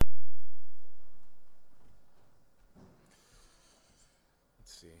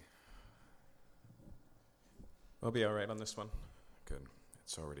I'll be all right on this one. Good.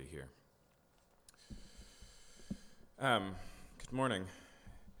 It's already here. Good morning.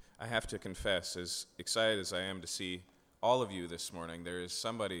 I have to confess, as excited as I am to see all of you this morning, there is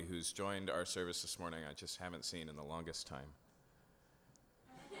somebody who's joined our service this morning I just haven't seen in the longest time.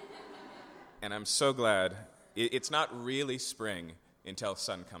 And I'm so glad. It's not really spring until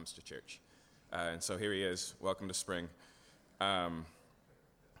sun comes to church. And so here he is. Welcome to spring.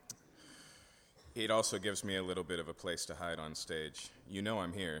 It also gives me a little bit of a place to hide on stage. You know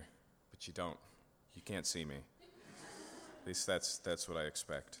I'm here, but you don't. You can't see me. At least that's what I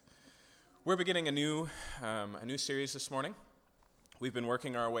expect. We're beginning a new series this morning. We've been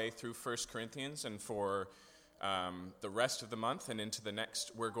working our way through 1 Corinthians, and for the rest of the month and into the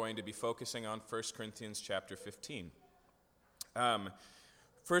next, we're going to be focusing on 1 Corinthians chapter 15. 1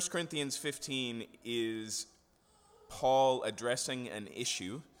 Corinthians 15 is Paul addressing an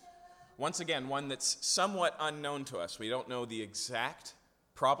issue, once again, one that's somewhat unknown to us. We don't know the exact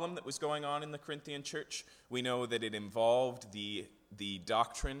problem that was going on in the Corinthian church. We know that it involved the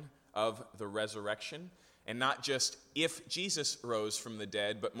doctrine of the resurrection, and not just if Jesus rose from the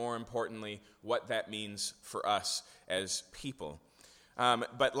dead, but more importantly, what that means for us as people.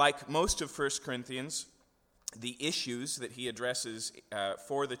 But like most of 1 Corinthians, the issues that he addresses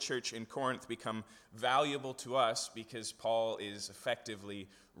for the church in Corinth become valuable to us because Paul is effectively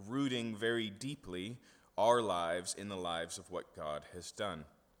rooting very deeply our lives in the lives of what God has done.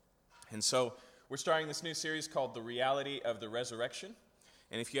 And so we're starting this new series called The Reality of the Resurrection.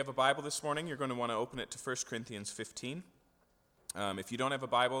 And if you have a Bible this morning, you're going to want to open it to 1 Corinthians 15. If you don't have a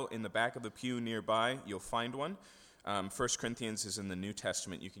Bible, in the back of the pew nearby, you'll find one. 1 Corinthians is in the New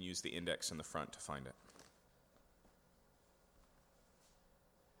Testament. You can use the index in the front to find it.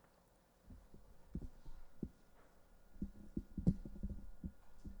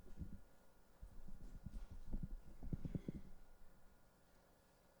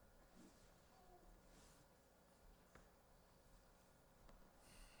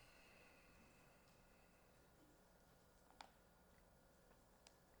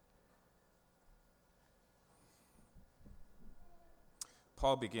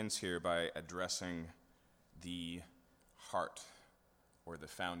 Paul begins here by addressing the heart, or the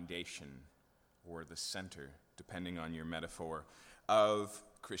foundation, or the center, depending on your metaphor, of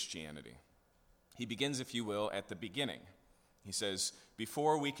Christianity. He begins, if you will, at the beginning. He says,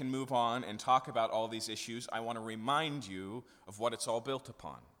 before we can move on and talk about all these issues, I want to remind you of what it's all built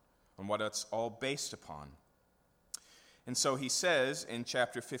upon, and what it's all based upon. And so he says in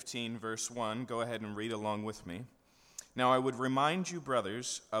chapter 15, verse 1, go ahead and read along with me. Now I would remind you,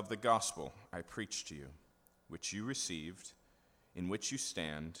 brothers, of the gospel I preached to you, which you received, in which you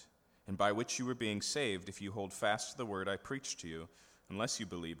stand, and by which you were being saved, if you hold fast to the word I preached to you, unless you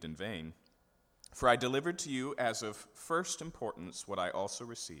believed in vain. For I delivered to you as of first importance what I also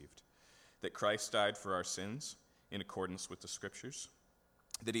received, that Christ died for our sins, in accordance with the Scriptures,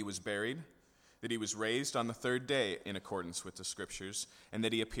 that he was buried, that he was raised on the third day in accordance with the Scriptures, and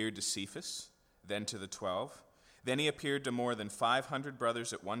that he appeared to Cephas, then to the 12. Then he appeared to more than 500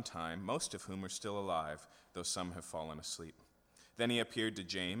 brothers at one time, most of whom are still alive, though some have fallen asleep. Then he appeared to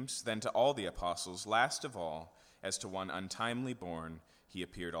James, then to all the apostles. Last of all, as to one untimely born, he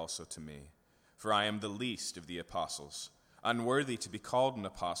appeared also to me. For I am the least of the apostles, unworthy to be called an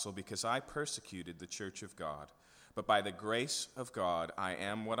apostle, because I persecuted the church of God. But by the grace of God I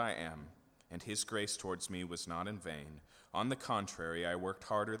am what I am, and his grace towards me was not in vain. On the contrary, I worked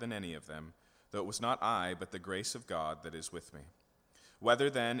harder than any of them, though it was not I, but the grace of God that is with me. Whether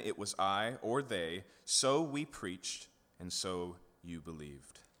then it was I or they, so we preached, and so you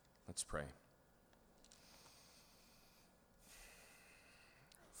believed. Let's pray.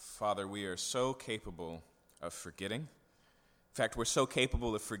 Father, we are so capable of forgetting. In fact, we're so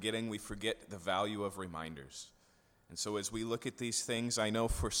capable of forgetting, we forget the value of reminders. And so as we look at these things, I know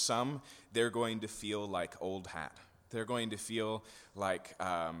for some, they're going to feel like old hat. They're going to feel like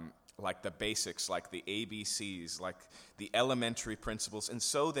the basics, like the ABCs, like the elementary principles, and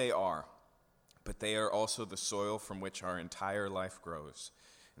so they are. But they are also the soil from which our entire life grows.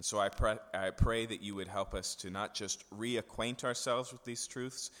 And so I pray that you would help us to not just reacquaint ourselves with these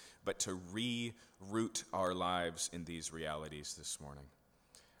truths, but to re-root our lives in these realities this morning.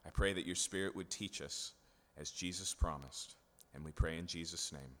 I pray that your Spirit would teach us as Jesus promised. And we pray in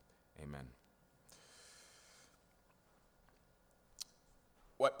Jesus' name, amen.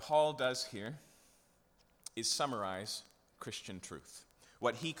 What Paul does here is summarize Christian truth.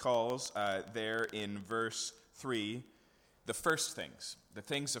 What he calls there in verse 3, the first things, the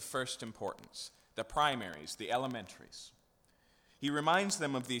things of first importance, the primaries, the elementaries. He reminds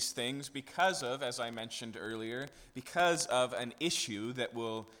them of these things because of, as I mentioned earlier, because of an issue that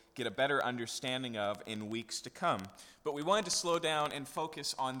we'll get a better understanding of in weeks to come. But we wanted to slow down and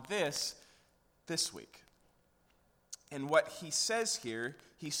focus on this week. And what he says here,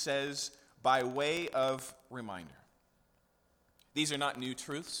 he says by way of reminder. These are not new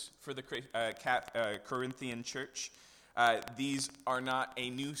truths for the Corinthian church. These are not a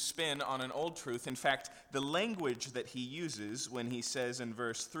new spin on an old truth. In fact, the language that he uses when he says in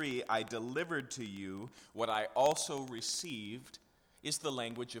verse 3, I delivered to you what I also received, is the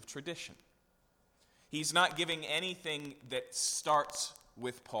language of tradition. He's not giving anything that starts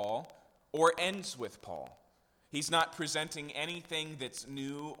with Paul or ends with Paul. He's not presenting anything that's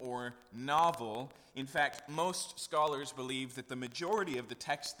new or novel. In fact, most scholars believe that the majority of the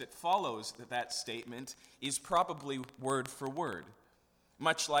text that follows that statement is probably word for word.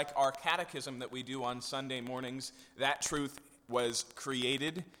 Much like our catechism that we do on Sunday mornings, that truth was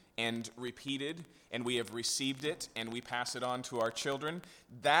created and repeated, and we have received it, and we pass it on to our children.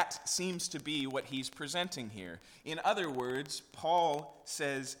 That seems to be what he's presenting here. In other words, Paul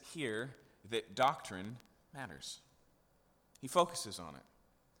says here that doctrine matters. He focuses on it.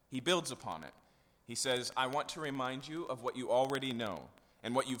 He builds upon it. He says, I want to remind you of what you already know,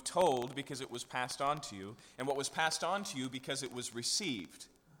 and what you've told because it was passed on to you, and what was passed on to you because it was received.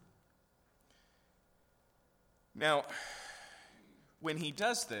 Now, when he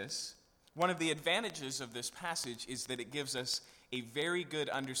does this, one of the advantages of this passage is that it gives us a very good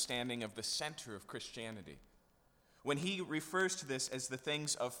understanding of the center of Christianity. When he refers to this as the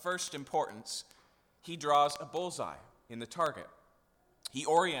things of first importance, he draws a bullseye in the target. He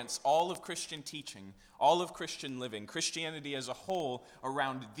orients all of Christian teaching, all of Christian living, Christianity as a whole,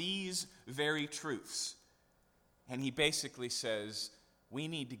 around these very truths. And he basically says, we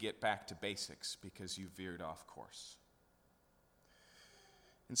need to get back to basics because you veered off course.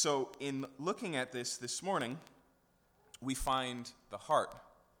 And so in looking at this morning, we find the heart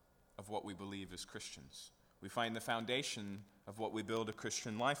of what we believe as Christians. We find the foundation of what we build a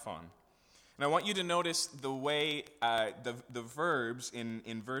Christian life on. And I want you to notice the way, the verbs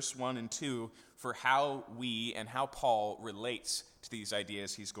in verse 1 and 2 for how we and how Paul relates to these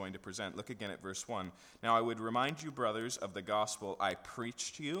ideas he's going to present. Look again at verse 1. Now I would remind you, brothers, of the gospel I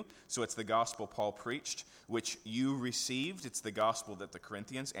preached to you. So it's the gospel Paul preached, which you received. It's the gospel that the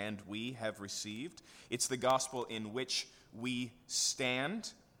Corinthians and we have received. It's the gospel in which we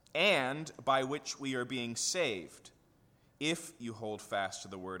stand and by which we are being saved, if you hold fast to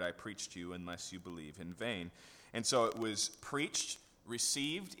the word I preached to you, unless you believe in vain. And so it was preached,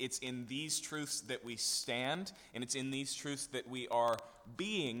 received. It's in these truths that we stand, and it's in these truths that we are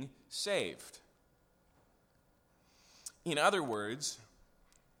being saved. In other words,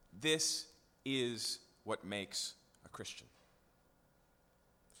 this is what makes a Christian.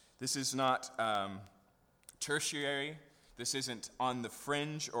 This is not tertiary. This isn't on the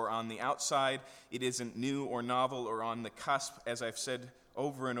fringe or on the outside. It isn't new or novel or on the cusp. As I've said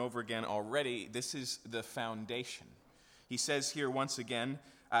over and over again already, this is the foundation. He says here once again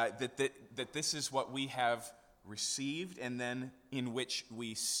that this is what we have received and then in which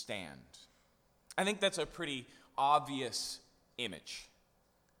we stand. I think that's a pretty obvious image,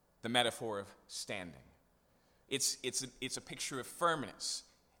 the metaphor of standing. It's a picture of firmness,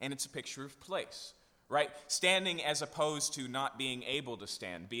 and it's a picture of place. Right? Standing as opposed to not being able to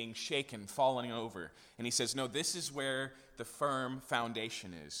stand, being shaken, falling over. And he says, no, this is where the firm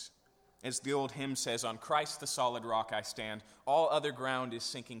foundation is. As the old hymn says, on Christ the solid rock I stand, all other ground is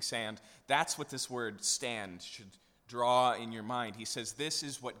sinking sand. That's what this word stand should draw in your mind. He says, this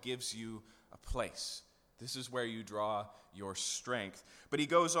is what gives you a place. This is where you draw your strength. But he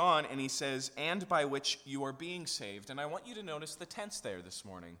goes on and he says, and by which you are being saved. And I want you to notice the tense there this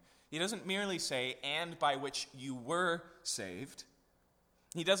morning. He doesn't merely say, and by which you were saved.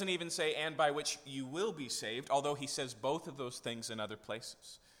 He doesn't even say, and by which you will be saved, although he says both of those things in other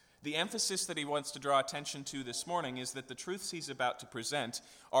places. The emphasis that he wants to draw attention to this morning is that the truths he's about to present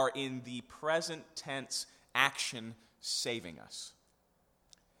are in the present tense action saving us.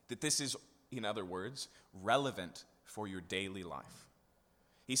 That this is, in other words, relevant for your daily life.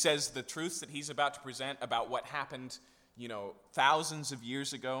 He says the truths that he's about to present about what happened, thousands of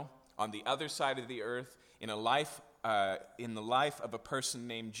years ago, on the other side of the earth, in the life of a person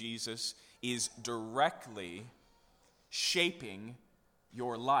named Jesus, is directly shaping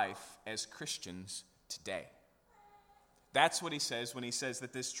your life as Christians today. That's what he says when he says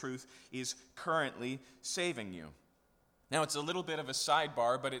that this truth is currently saving you. Now, it's a little bit of a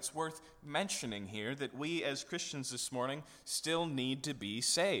sidebar, but it's worth mentioning here that we as Christians this morning still need to be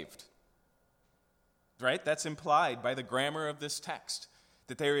saved. right? That's implied by the grammar of this text,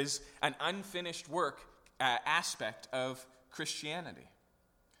 that there is an unfinished work aspect of Christianity.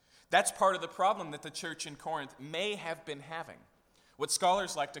 That's part of the problem that the church in Corinth may have been having. What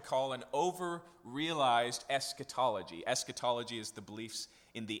scholars like to call an over-realized eschatology. Eschatology is the beliefs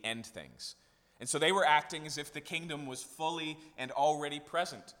in the end things. And so they were acting as if the kingdom was fully and already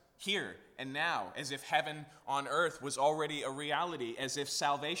present, here and now, as if heaven on earth was already a reality, as if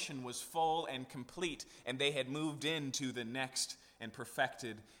salvation was full and complete, and they had moved into the next and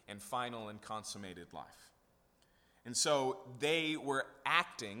perfected and final and consummated life. And so they were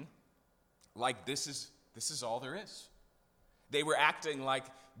acting like this is all there is. They were acting like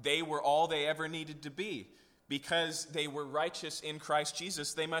they were all they ever needed to be. Because they were righteous in Christ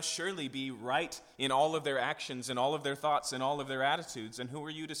Jesus, they must surely be right in all of their actions and all of their thoughts and all of their attitudes. And who are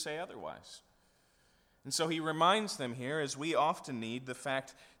you to say otherwise? And so he reminds them here, as we often need, the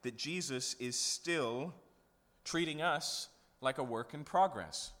fact that Jesus is still treating us like a work in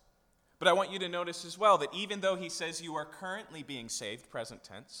progress. But I want you to notice as well that even though he says you are currently being saved, present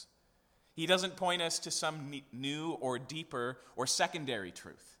tense, he doesn't point us to some new or deeper or secondary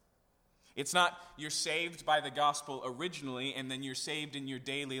truth. It's not you're saved by the gospel originally and then you're saved in your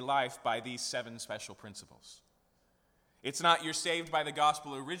daily life by these 7 special principles. It's not you're saved by the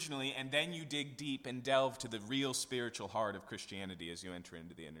gospel originally and then you dig deep and delve to the real spiritual heart of Christianity as you enter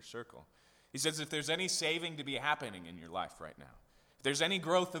into the inner circle. He says if there's any saving to be happening in your life right now, if there's any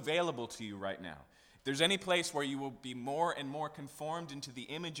growth available to you right now, if there's any place where you will be more and more conformed into the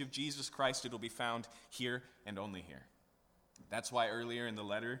image of Jesus Christ, it will be found here and only here. That's why earlier in the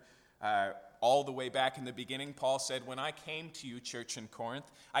letter, all the way back in the beginning, Paul said, when I came to you, church in Corinth,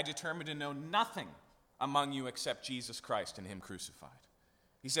 I determined to know nothing among you except Jesus Christ and him crucified.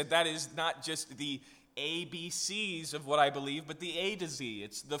 He said that is not just the ABCs of what I believe, but the A to Z.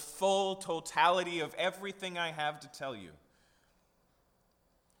 It's the full totality of everything I have to tell you.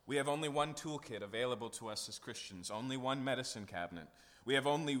 We have only one toolkit available to us as Christians, only one medicine cabinet. We have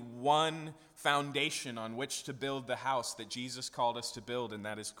only one foundation on which to build the house that Jesus called us to build, and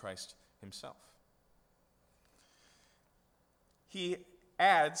that is Christ himself. He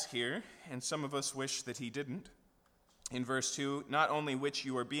adds here, and some of us wish that he didn't, in verse 2, not only which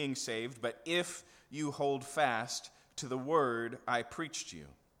you are being saved, but if you hold fast to the word I preached you.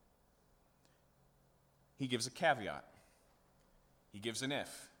 He gives a caveat. He gives an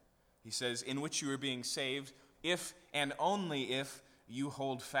if. He says, in which you are being saved, if and only if you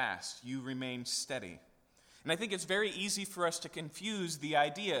hold fast, you remain steady. And I think it's very easy for us to confuse the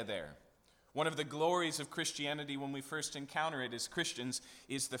idea there. One of the glories of Christianity when we first encounter it as Christians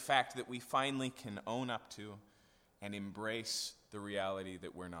is the fact that we finally can own up to and embrace the reality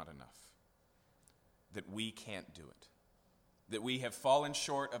that we're not enough, that we can't do it, that we have fallen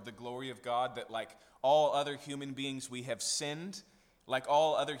short of the glory of God, that like all other human beings we have sinned. Like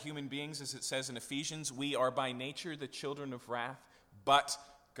all other human beings, as it says in Ephesians, we are by nature the children of wrath, but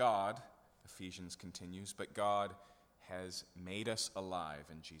God, Ephesians continues, but God has made us alive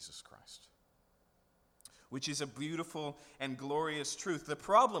in Jesus Christ, which is a beautiful and glorious truth. The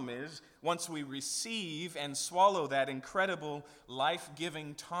problem is, once we receive and swallow that incredible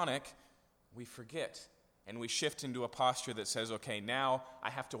life-giving tonic, we forget, and we shift into a posture that says, okay, now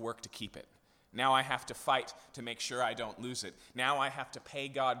I have to work to keep it. Now I have to fight to make sure I don't lose it. Now I have to pay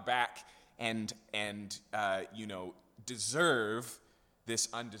God back and deserve this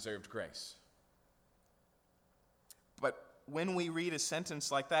undeserved grace. But when we read a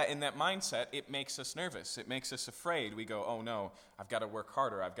sentence like that, in that mindset, it makes us nervous. It makes us afraid. We go, oh no, I've got to work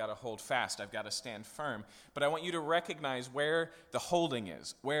harder. I've got to hold fast. I've got to stand firm. But I want you to recognize where the holding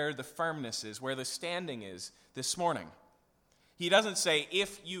is, where the firmness is, where the standing is this morning. He doesn't say,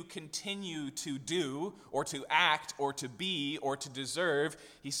 if you continue to do, or to act, or to be, or to deserve.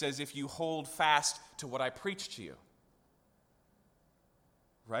 He says, if you hold fast to what I preached to you.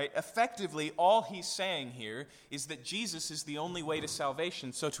 Right? Effectively, all he's saying here is that Jesus is the only way to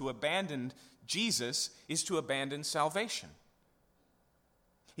salvation. So to abandon Jesus is to abandon salvation.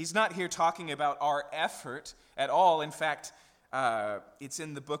 He's not here talking about our effort at all. In fact, it's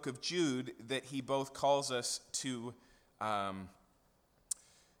in the book of Jude that he both calls us to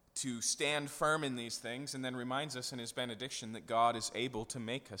stand firm in these things, and then reminds us in his benediction that God is able to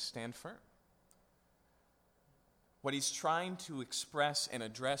make us stand firm. What he's trying to express and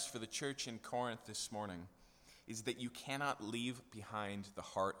address for the church in Corinth this morning is that you cannot leave behind the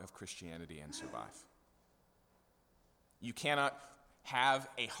heart of Christianity and survive. You cannot have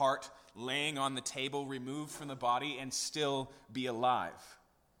a heart laying on the table, removed from the body, and still be alive.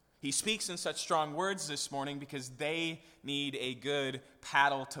 He speaks in such strong words this morning because they need a good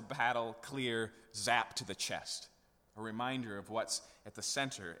paddle-to-battle, clear zap to the chest. A reminder of what's at the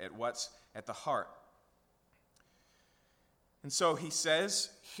center, at what's at the heart. And so he says,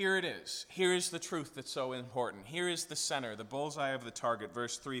 here it is. Here is the truth that's so important. Here is the center, the bullseye of the target.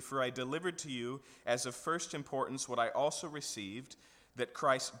 Verse 3, "For I delivered to you as of first importance what I also received, that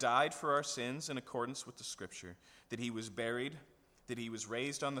Christ died for our sins in accordance with the Scripture, that he was buried, that he was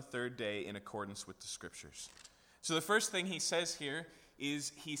raised on the third day in accordance with the Scriptures." So the first thing he says here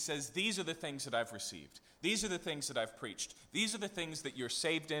is he says, these are the things that I've received. These are the things that I've preached. These are the things that you're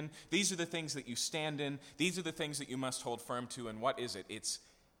saved in. These are the things that you stand in. These are the things that you must hold firm to. And what is it? It's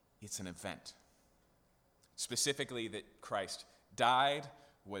an event. Specifically that Christ died,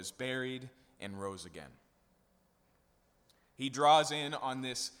 was buried, and rose again. He draws in on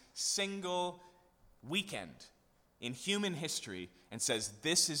this single weekend in human history and says,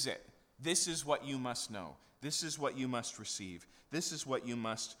 this is it. This is what you must know. This is what you must receive. This is what you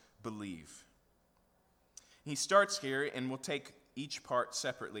must believe. He starts here, and we'll take each part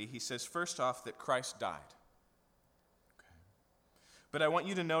separately. He says, first off, that Christ died. Okay. But I want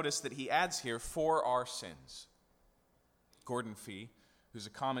you to notice that he adds here, for our sins. Gordon Fee, who's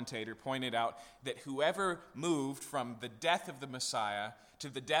a commentator, pointed out that whoever moved from the death of the Messiah to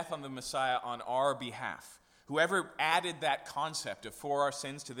the death on the Messiah on our behalf, whoever added that concept of for our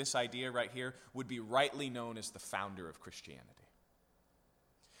sins to this idea right here would be rightly known as the founder of Christianity.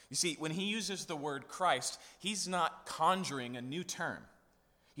 You see, when he uses the word Christ, he's not conjuring a new term.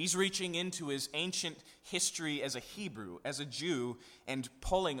 He's reaching into his ancient history as a Hebrew, as a Jew, and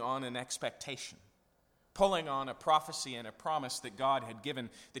pulling on an expectation, pulling on a prophecy and a promise that God had given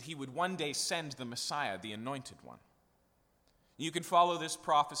that he would one day send the Messiah, the anointed one. You can follow this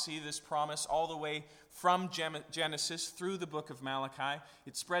prophecy, this promise, all the way from Genesis through the book of Malachi.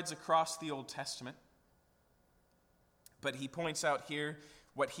 It spreads across the Old Testament. But he points out here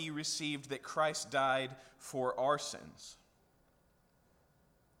what he received, that Christ died for our sins.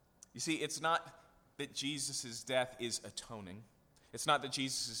 You see, it's not that Jesus' death is atoning. It's not that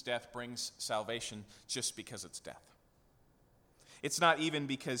Jesus' death brings salvation just because it's death. It's not even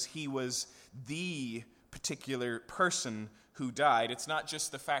because he was the particular person who died. It's not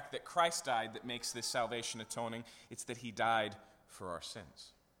just the fact that Christ died that makes this salvation atoning. It's that he died for our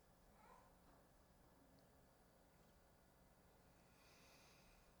sins.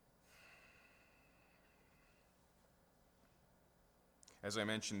 As I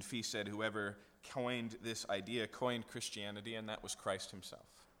mentioned, Fee said whoever coined this idea coined Christianity, and that was Christ himself.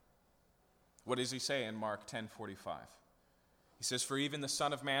 What does he say in Mark 10:45? He says, "For even the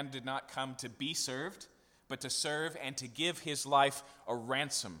Son of Man did not come to be served, but to serve and to give his life a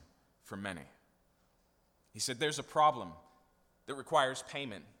ransom for many." He said there's a problem that requires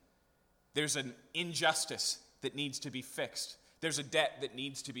payment. There's an injustice that needs to be fixed. There's a debt that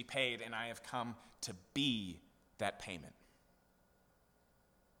needs to be paid, and I have come to be that payment.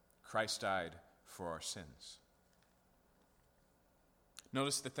 Christ died for our sins.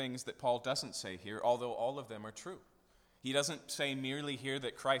 Notice the things that Paul doesn't say here, although all of them are true. He doesn't say merely here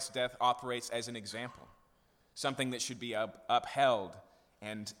that Christ's death operates as an example, something that should be upheld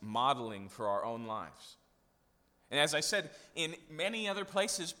and modeling for our own lives. And as I said, in many other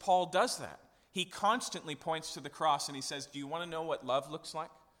places, Paul does that. He constantly points to the cross and he says, do you want to know what love looks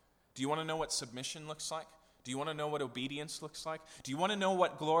like? Do you want to know what submission looks like? Do you want to know what obedience looks like? Do you want to know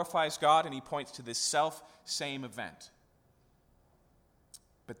what glorifies God? And he points to this self-same event.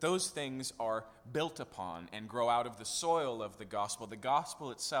 But those things are built upon and grow out of the soil of the gospel. The gospel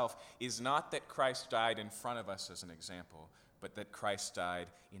itself is not that Christ died in front of us as an example, but that Christ died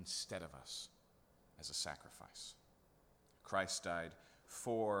instead of us as a sacrifice. Christ died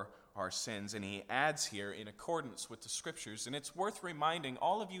for our sins. And he adds here in accordance with the Scriptures. And it's worth reminding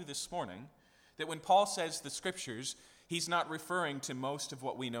all of you this morning that when Paul says the Scriptures, he's not referring to most of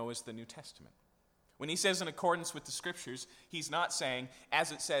what we know as the New Testament. When he says in accordance with the Scriptures, he's not saying,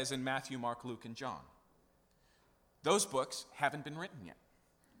 as it says in Matthew, Mark, Luke, and John. Those books haven't been written yet.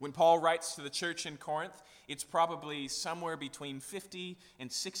 When Paul writes to the church in Corinth, it's probably somewhere between 50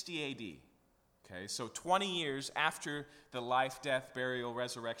 and 60 A.D., okay, so 20 years after the life, death, burial,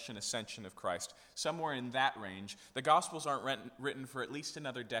 resurrection, ascension of Christ, somewhere in that range. The Gospels aren't written for at least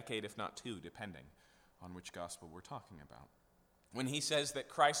another decade, if not two, depending on which Gospel we're talking about. When he says that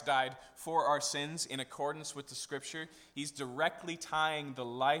Christ died for our sins in accordance with the Scripture, he's directly tying the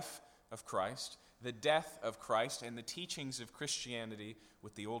life of Christ, the death of Christ, and the teachings of Christianity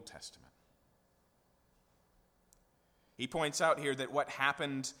with the Old Testament. He points out here that what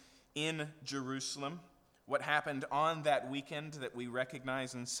happened in Jerusalem what happened on that weekend that we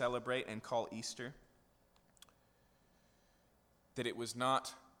recognize and celebrate and call Easter, that it was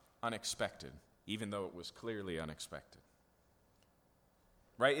not unexpected, even though it was clearly unexpected.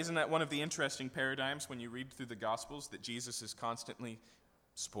 Right? Isn't that one of the interesting paradigms when you read through the Gospels, that Jesus is constantly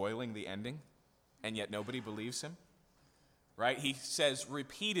spoiling the ending, and yet nobody believes him? Right? He says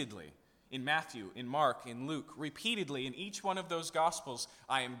repeatedly in Matthew, in Mark, in Luke, repeatedly in each one of those Gospels,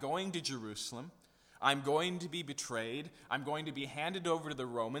 I am going to Jerusalem, I'm going to be betrayed, I'm going to be handed over to the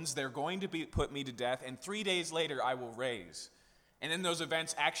Romans, they're going to put me to death, and 3 days later I will raise. And then those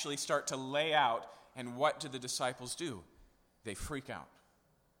events actually start to lay out, and what do the disciples do? They freak out.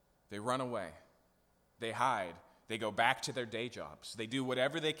 They run away. They hide. They go back to their day jobs. They do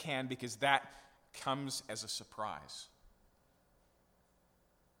whatever they can because that comes as a surprise.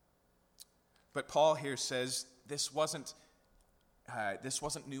 But Paul here says this wasn't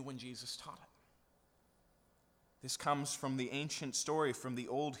new when Jesus taught it. This comes from the ancient story, from the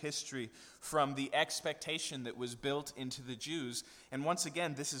old history, from the expectation that was built into the Jews. And once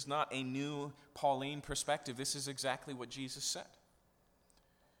again, this is not a new Pauline perspective. This is exactly what Jesus said.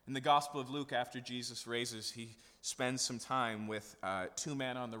 In the Gospel of Luke, after Jesus raises, he spends some time with 2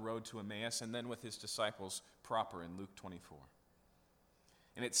 men on the road to Emmaus and then with his disciples proper in Luke 24.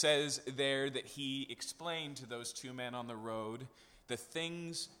 And it says there that he explained to those 2 men on the road the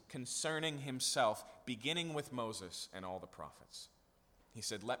things concerning himself, beginning with Moses and all the prophets. He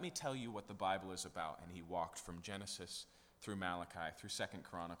said, let me tell you what the Bible is about. And he walked from Genesis through Malachi, through 2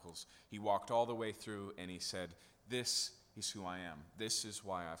 Chronicles. He walked all the way through and he said, this is who I am. This is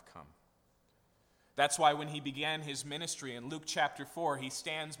why I've come. That's why when he began his ministry in Luke chapter 4, he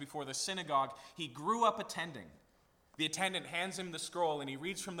stands before the synagogue he grew up attending. The attendant hands him the scroll and he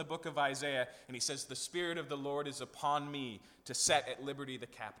reads from the book of Isaiah and he says, the Spirit of the Lord is upon me to set at liberty the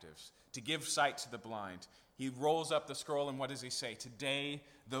captives, to give sight to the blind. He rolls up the scroll and what does he say? Today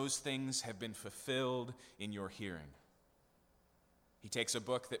those things have been fulfilled in your hearing. He takes a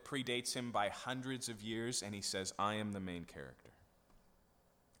book that predates him by hundreds of years and he says, I am the main character.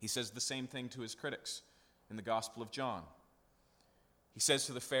 He says the same thing to his critics in the Gospel of John. He says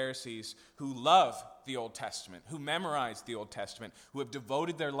to the Pharisees who love the Old Testament, who memorize the Old Testament, who have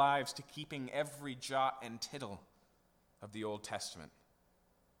devoted their lives to keeping every jot and tittle of the Old Testament.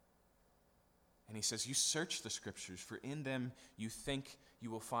 And he says, you search the Scriptures, for in them you think you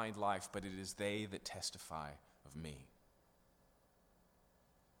will find life, but it is they that testify of me.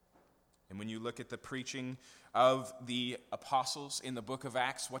 And when you look at the preaching of the apostles in the book of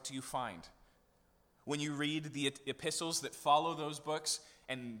Acts, what do you find? When you read the epistles that follow those books,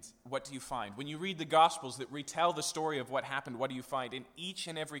 and what do you find? When you read the Gospels that retell the story of what happened, what do you find? In each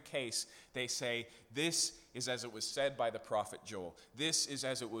and every case, they say, this is as it was said by the prophet Joel. This is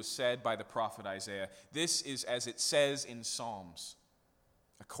as it was said by the prophet Isaiah. This is as it says in Psalms,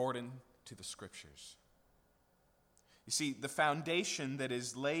 according to the Scriptures. You see, the foundation that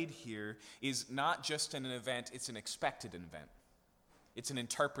is laid here is not just an event, it's an expected event. It's an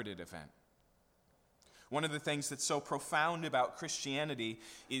interpreted event. One of the things that's so profound about Christianity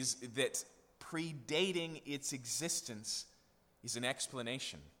is that predating its existence is an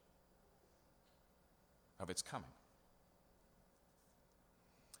explanation of its coming.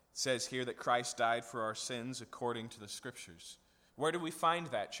 It says here that Christ died for our sins according to the Scriptures. Where do we find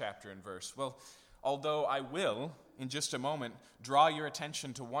that chapter and verse? Well, although I will, in just a moment, draw your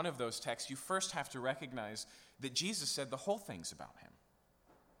attention to one of those texts, you first have to recognize that Jesus said the whole thing's about him.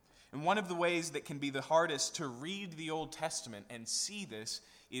 And one of the ways that can be the hardest to read the Old Testament and see this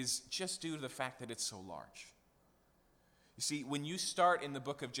is just due to the fact that it's so large. You see, when you start in the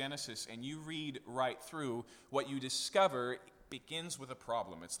book of Genesis and you read right through, what you discover begins with a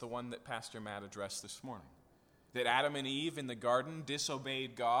problem. It's the one that Pastor Matt addressed this morning. That Adam and Eve in the garden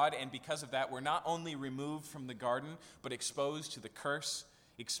disobeyed God, and because of that were not only removed from the garden, but exposed to the curse,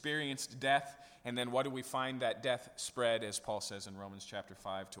 experienced death, and then what do we find? That death spread, as Paul says in Romans chapter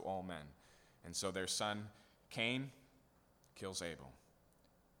 5, to all men. And so their son Cain kills Abel.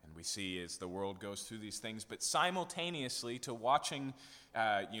 And we see as the world goes through these things, but simultaneously to watching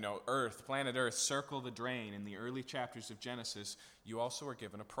Earth, planet Earth, circle the drain in the early chapters of Genesis, you also are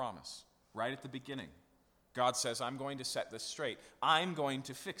given a promise right at the beginning. God says, I'm going to set this straight. I'm going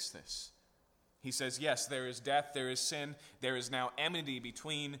to fix this. He says, yes, there is death, there is sin, there is now enmity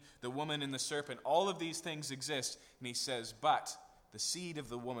between the woman and the serpent. All of these things exist. And he says, but the seed of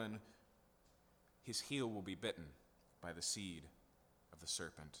the woman, his heel will be bitten by the seed of the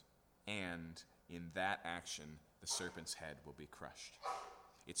serpent. And in that action, the serpent's head will be crushed.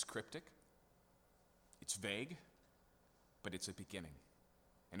 It's cryptic, it's vague, but it's a beginning.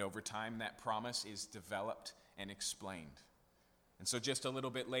 And over time, that promise is developed and explained. And so just a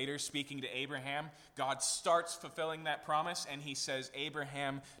little bit later, speaking to Abraham, God starts fulfilling that promise, and he says,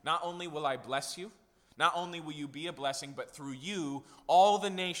 Abraham, not only will I bless you, not only will you be a blessing, but through you, all the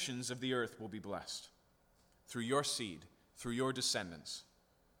nations of the earth will be blessed. Through your seed, through your descendants.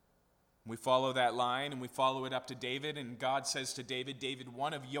 We follow that line, and we follow it up to David, and God says to David, David,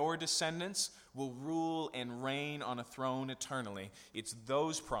 one of your descendants will rule and reign on a throne eternally. It's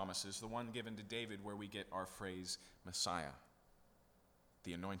those promises, the one given to David, where we get our phrase Messiah,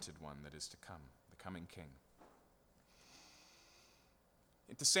 the anointed one that is to come, the coming king.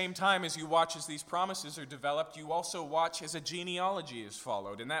 At the same time as you watch as these promises are developed, you also watch as a genealogy is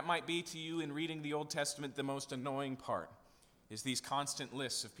followed. And that might be to you in reading the Old Testament the most annoying part, is these constant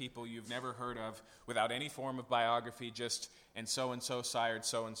lists of people you've never heard of without any form of biography, just and so sired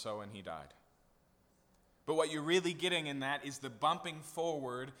so-and-so and he died. But what you're really getting in that is the bumping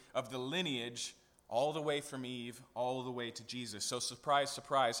forward of the lineage all the way from Eve, all the way to Jesus. So surprise,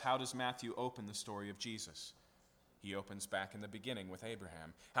 surprise, how does Matthew open the story of Jesus? He opens back in the beginning with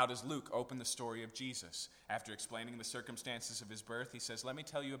Abraham. How does Luke open the story of Jesus? After explaining the circumstances of his birth, he says, let me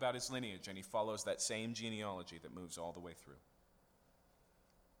tell you about his lineage, and he follows that same genealogy that moves all the way through.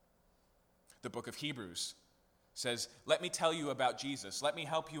 The book of Hebrews says, let me tell you about Jesus. Let me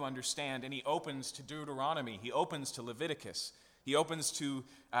help you understand. And he opens to Deuteronomy. He opens to Leviticus. He opens to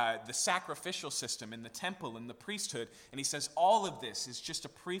the sacrificial system in the temple and the priesthood. And he says, all of this is just a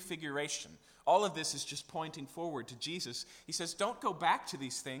prefiguration. All of this is just pointing forward to Jesus. He says, don't go back to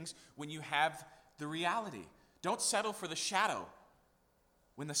these things when you have the reality. Don't settle for the shadow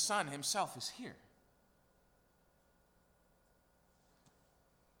when the Son himself is here.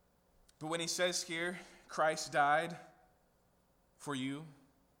 But when he says here, Christ died for you,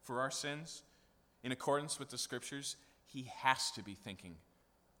 for our sins, in accordance with the Scriptures, he has to be thinking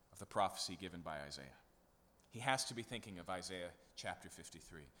of the prophecy given by Isaiah. He has to be thinking of Isaiah chapter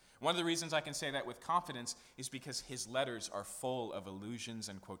 53. One of the reasons I can say that with confidence is because his letters are full of allusions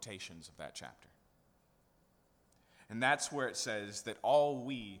and quotations of that chapter. And that's where it says that all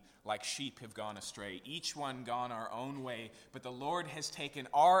we, like sheep, have gone astray, each one gone our own way, but the Lord has taken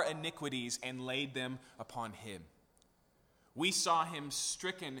our iniquities and laid them upon him. We saw him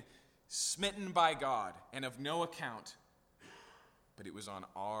stricken, smitten by God, and of no account, but it was on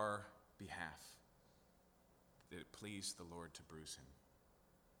our behalf that it pleased the Lord to bruise him.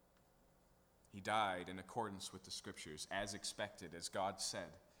 He died in accordance with the Scriptures, as expected, as God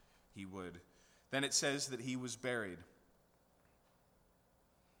said he would. Then it says that he was buried.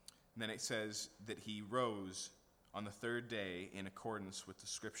 And then it says that he rose on the third day in accordance with the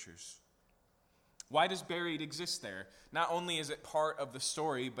Scriptures. Why does buried exist there? Not only is it part of the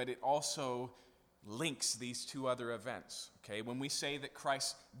story, but it also links these two other events. Okay, when we say that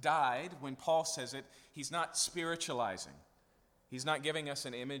Christ died, when Paul says it, he's not spiritualizing. He's not giving us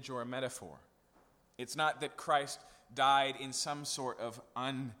an image or a metaphor. It's not that Christ died in some sort of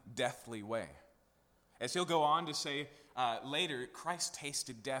undeathly way. As he'll go on to say later, Christ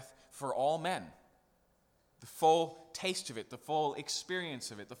tasted death for all men. The full taste of it, the full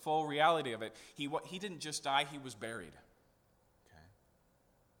experience of it, the full reality of it. He didn't just die, he was buried. Okay.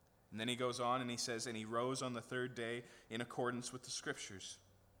 And then he goes on and he says, and he rose on the third day in accordance with the Scriptures.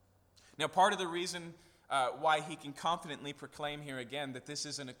 Now, part of the reason why he can confidently proclaim here again that this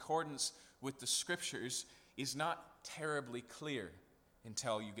is in accordance with the Scriptures is not terribly clear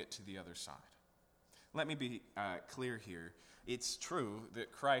until you get to the other side. Let me be clear here. It's true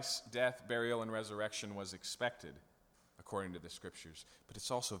that Christ's death, burial, and resurrection was expected according to the Scriptures, but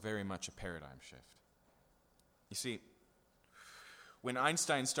it's also very much a paradigm shift. You see, when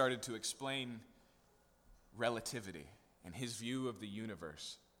Einstein started to explain relativity and his view of the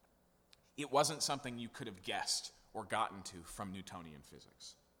universe, it wasn't something you could have guessed or gotten to from Newtonian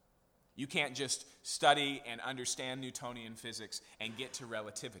physics. You can't just study and understand Newtonian physics and get to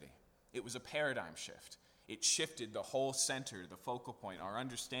relativity. It was a paradigm shift. It shifted the whole center, the focal point, our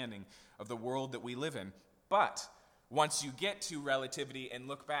understanding of the world that we live in. But once you get to relativity and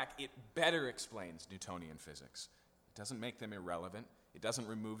look back, it better explains Newtonian physics. It doesn't make them irrelevant. It doesn't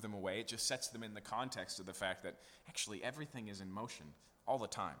remove them away. It just sets them in the context of the fact that actually everything is in motion all the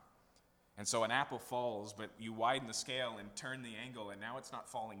time. And so an apple falls, but you widen the scale and turn the angle, and now it's not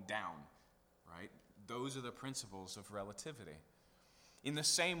falling down, right? Those are the principles of relativity. In the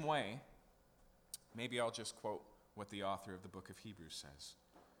same way, maybe I'll just quote what the author of the book of Hebrews says.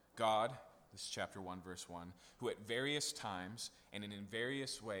 God, this is chapter 1, verse 1, who at various times and in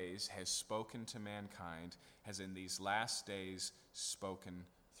various ways has spoken to mankind, has in these last days spoken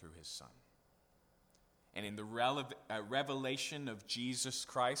through his Son. and in the revelation of Jesus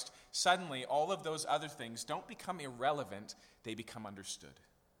Christ, suddenly all of those other things don't become irrelevant, they become understood.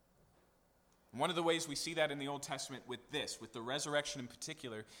 And one of the ways we see that in the Old Testament with the resurrection in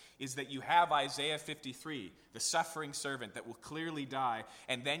particular, is that you have Isaiah 53, the suffering servant that will clearly die,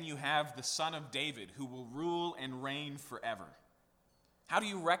 and then you have the Son of David who will rule and reign forever. How do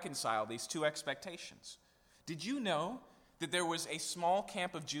you reconcile these two expectations? Did you know that there was a small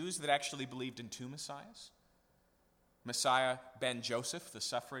camp of Jews that actually believed in two Messiahs? Messiah ben Joseph, the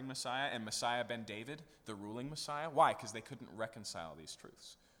suffering Messiah, and Messiah ben David, the ruling Messiah. Why? Because they couldn't reconcile these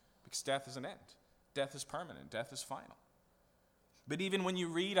truths. Because death is an end. Death is permanent. Death is final. But even when you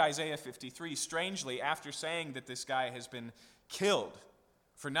read Isaiah 53, strangely, after saying that this guy has been killed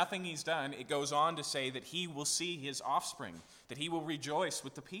for nothing he's done, it goes on to say that he will see his offspring, that he will rejoice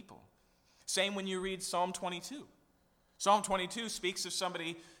with the people. Same when you read Psalm 22. Psalm 22 speaks of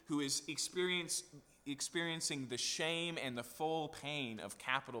somebody who is experiencing the shame and the full pain of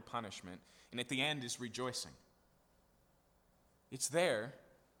capital punishment, and at the end is rejoicing. It's there,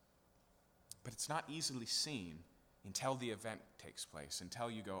 but it's not easily seen until the event takes place, until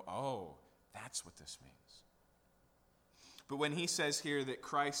you go, oh, that's what this means. But when he says here that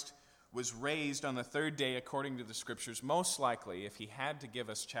Christ was raised on the third day according to the Scriptures, most likely, if he had to give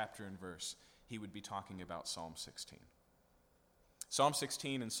us chapter and verse, he would be talking about Psalm 16. Psalm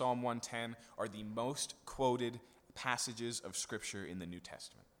 16 and Psalm 110 are the most quoted passages of Scripture in the New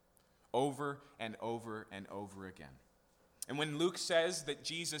Testament, over and over and over again. And when Luke says that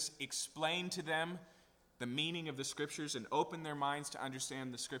Jesus explained to them the meaning of the Scriptures and opened their minds to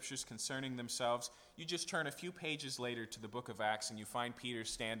understand the Scriptures concerning themselves, you just turn a few pages later to the book of Acts and you find Peter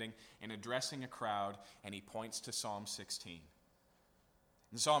standing and addressing a crowd, and he points to Psalm 16.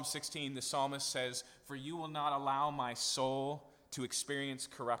 In Psalm 16, the psalmist says, "For you will not allow my soul to experience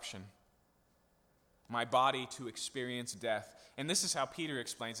corruption, my body to experience death." And this is how Peter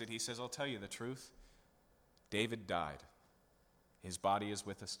explains it. He says, I'll tell you the truth. David died. His body is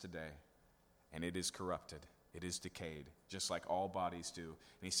with us today, and it is corrupted. It is decayed, just like all bodies do.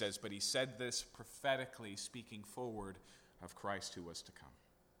 And he says, but he said this prophetically, speaking forward of Christ who was to come.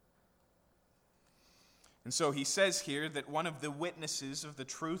 And so he says here that one of the witnesses of the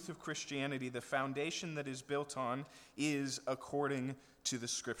truth of Christianity, the foundation that is built on, is according to the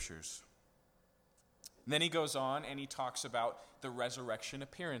Scriptures. And then he goes on and he talks about the resurrection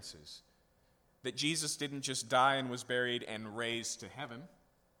appearances. That Jesus didn't just die and was buried and raised to heaven.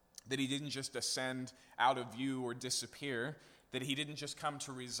 That he didn't just ascend out of view or disappear. That he didn't just come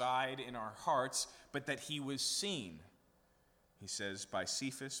to reside in our hearts, but that he was seen. He says, by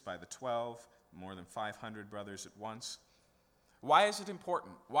Cephas, by the 12, more than 500 brothers at once. Why is it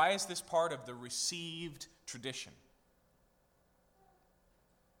important? Why is this part of the received tradition?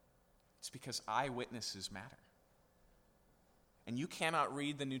 It's because eyewitnesses matter. And you cannot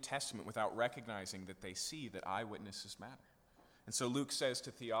read the New Testament without recognizing that they see that eyewitnesses matter. And so Luke says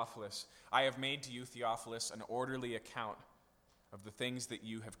to Theophilus, I have made to you, Theophilus, an orderly account of the things that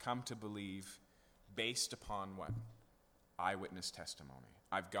you have come to believe based upon what? Eyewitness testimony.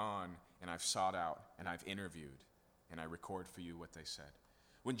 I've gone and I've sought out and I've interviewed and I record for you what they said.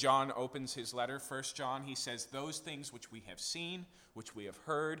 When John opens his letter, 1 John, he says, those things which we have seen, which we have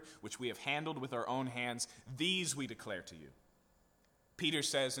heard, which we have handled with our own hands, these we declare to you. Peter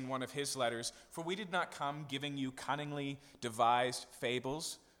says in one of his letters, for we did not come giving you cunningly devised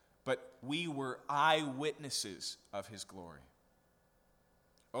fables, but we were eyewitnesses of his glory.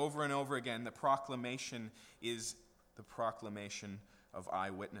 Over and over again, the proclamation is the proclamation of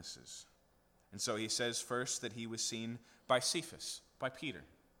eyewitnesses. And so he says first that he was seen by Cephas, by Peter.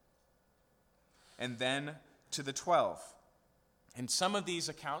 And then to the 12. And some of these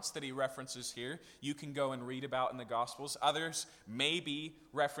accounts that he references here, you can go and read about in the Gospels. Others may be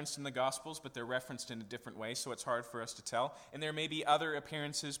referenced in the Gospels, but they're referenced in a different way, so it's hard for us to tell. And there may be other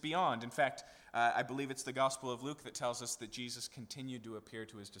appearances beyond. In fact, I believe it's the Gospel of Luke that tells us that Jesus continued to appear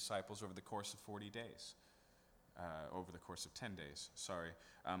to his disciples over the course of 40 days. Over the course of 10 days,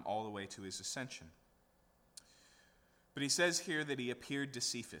 all the way to his ascension. But he says here that he appeared to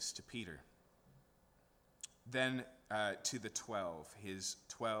Cephas, to Peter. Then to the 12, his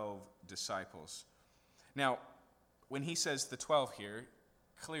 12 disciples. Now, when he says the 12 here,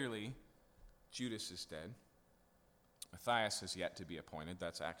 clearly Judas is dead. Matthias is yet to be appointed.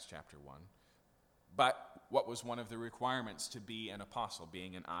 That's Acts chapter 1. But what was one of the requirements to be an apostle,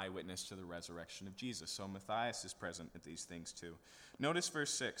 being an eyewitness to the resurrection of Jesus? So Matthias is present at these things too. Notice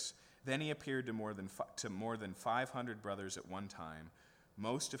verse 6. Then he appeared to more than 500 brothers at one time,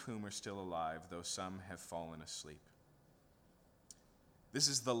 most of whom are still alive, though some have fallen asleep. This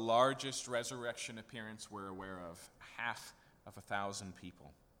is the largest resurrection appearance we're aware of, 1,000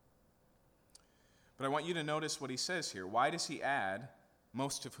 people. But I want you to notice what he says here. Why does he add,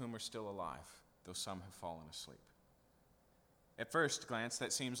 most of whom are still alive, though some have fallen asleep? At first glance,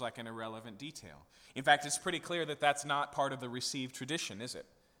 that seems like an irrelevant detail. In fact, it's pretty clear that that's not part of the received tradition, is it?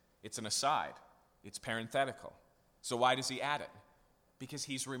 It's an aside. It's parenthetical. So why does he add it? Because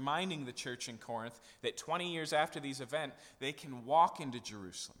he's reminding the church in Corinth that 20 years after these events, they can walk into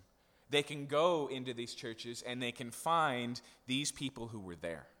Jerusalem. They can go into these churches and they can find these people who were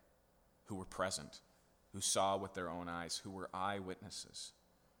there, who were present, who saw with their own eyes, who were eyewitnesses.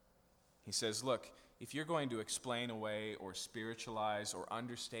 He says, look, if you're going to explain away or spiritualize or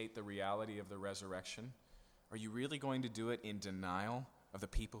understate the reality of the resurrection, are you really going to do it in denial of the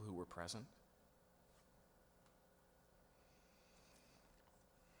people who were present?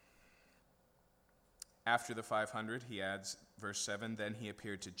 After the 500, he adds, verse 7, then he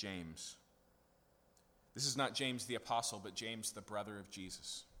appeared to James. This is not James the apostle, but James the brother of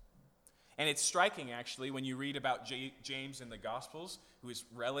Jesus. And it's striking, actually, when you read about James in the Gospels, who is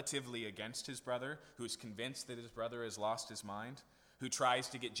relatively against his brother, who is convinced that his brother has lost his mind, who tries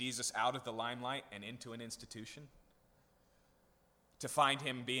to get Jesus out of the limelight and into an institution, to find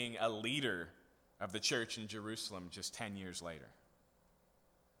him being a leader of the church in Jerusalem just 10 years later.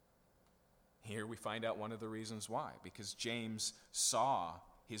 Here we find out one of the reasons why, because James saw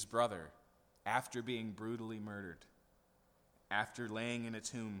his brother after being brutally murdered. After laying in a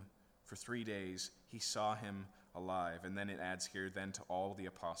tomb for 3 days, he saw him alive. And then it adds here, then to all the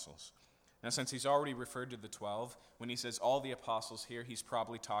apostles. Now, since he's already referred to the 12, when he says all the apostles here, he's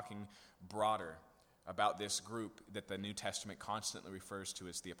probably talking broader about this group that the New Testament constantly refers to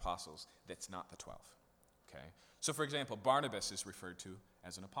as the apostles. That's not the 12. Okay? So, for example, Barnabas is referred to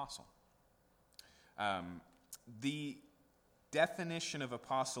as an apostle. The definition of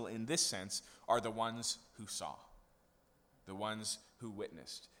apostle in this sense are the ones who saw, the ones who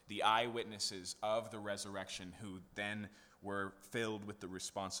witnessed, the eyewitnesses of the resurrection who then were filled with the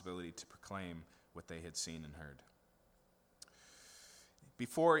responsibility to proclaim what they had seen and heard.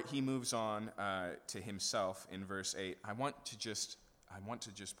 Before he moves on to himself in verse 8, I want to just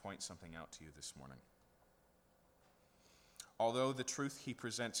point something out to you this morning. Although the truth he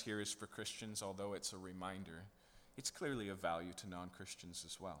presents here is for Christians, although it's a reminder, it's clearly of value to non-Christians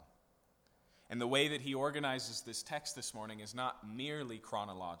as well. And the way that he organizes this text this morning is not merely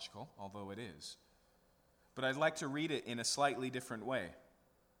chronological, although it is. But I'd like to read it in a slightly different way.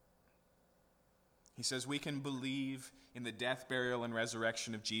 He says, we can believe in the death, burial, and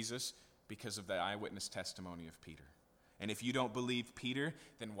resurrection of Jesus because of the eyewitness testimony of Peter. And if you don't believe Peter,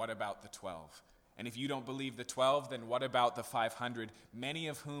 then what about the 12? And if you don't believe the 12, then what about the 500, many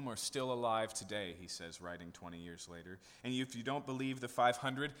of whom are still alive today, he says, writing 20 years later. And if you don't believe the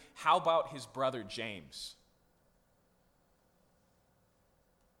 500, how about his brother James?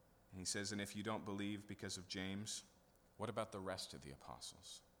 And he says, and if you don't believe because of James, what about the rest of the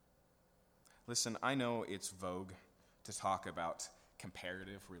apostles? Listen, I know it's vogue to talk about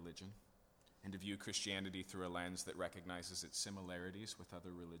comparative religion and to view Christianity through a lens that recognizes its similarities with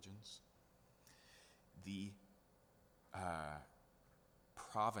other religions. The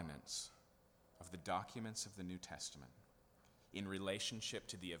provenance of the documents of the New Testament in relationship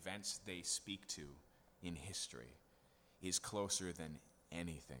to the events they speak to in history is closer than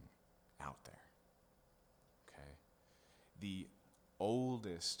anything out there. Okay? The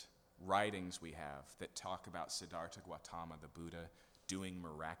oldest writings we have that talk about Siddhartha Gautama, the Buddha, doing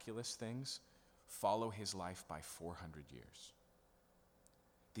miraculous things follow his life by 400 years.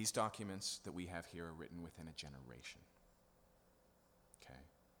 These documents that we have here are written within a generation. Okay?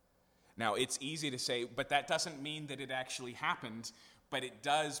 Now, it's easy to say, but that doesn't mean that it actually happened, but it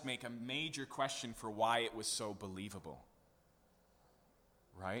does make a major question for why it was so believable.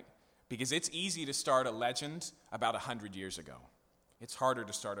 Right? Because it's easy to start a legend about 100 years ago. It's harder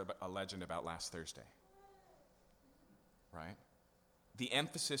to start a legend about last Thursday. Right? The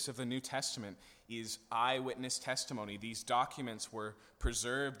emphasis of the New Testament is eyewitness testimony. These documents were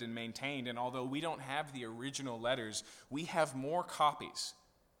preserved and maintained, and although we don't have the original letters, we have more copies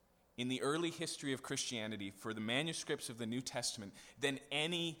in the early history of Christianity for the manuscripts of the New Testament than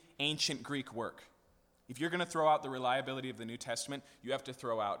any ancient Greek work. If you're going to throw out the reliability of the New Testament, you have to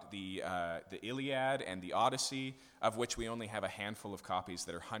throw out the Iliad and the Odyssey, of which we only have a handful of copies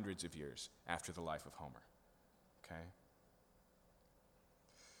that are hundreds of years after the life of Homer. Okay?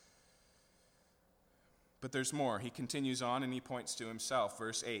 But there's more. He continues on and he points to himself.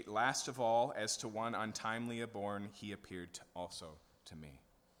 Verse 8, last of all, as to one untimely born, he appeared also to me.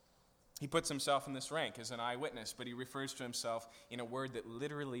 He puts himself in this rank as an eyewitness, but he refers to himself in a word that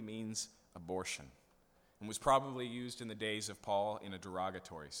literally means abortion, and was probably used in the days of Paul in a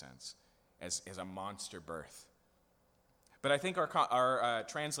derogatory sense, as a monster birth. But I think our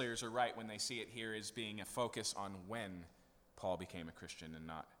translators are right when they see it here as being a focus on when Paul became a Christian and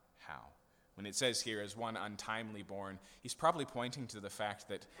not how. When it says here, as one untimely born, he's probably pointing to the fact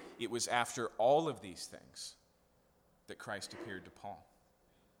that it was after all of these things that Christ appeared to Paul.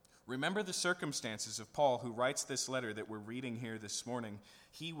 Remember the circumstances of Paul, who writes this letter that we're reading here this morning.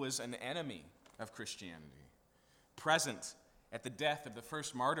 He was an enemy of Christianity, present at the death of the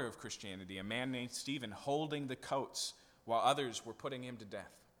first martyr of Christianity, a man named Stephen, holding the coats while others were putting him to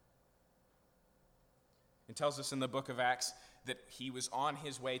death. It tells us in the book of Acts that he was on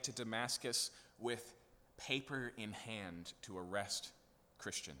his way to Damascus with paper in hand to arrest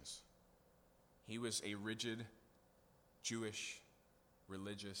Christians. He was a rigid Jewish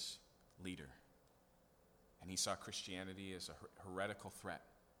religious leader, and he saw Christianity as a heretical threat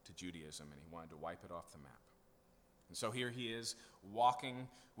to Judaism, and he wanted to wipe it off the map. And so here he is, walking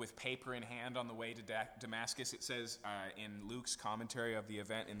with paper in hand on the way to Damascus. It says in Luke's commentary of the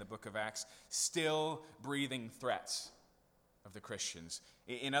event in the book of Acts, still breathing threats of the Christians.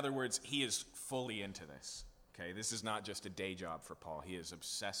 In other words, he is fully into this. Okay, this is not just a day job for Paul. He is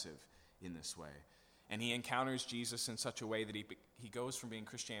obsessive in this way. And he encounters Jesus in such a way that he goes from being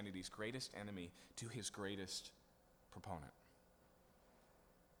Christianity's greatest enemy to his greatest proponent.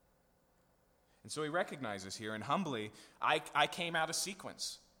 And so he recognizes here, and humbly, I came out of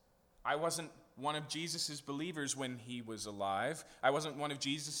sequence. I wasn't one of Jesus' believers when he was alive. I wasn't one of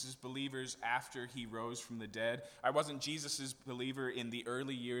Jesus' believers after he rose from the dead. I wasn't Jesus' believer in the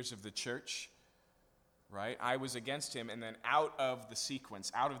early years of the church. Right? I was against him, and then out of the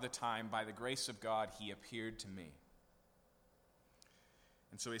sequence, out of the time, by the grace of God, he appeared to me.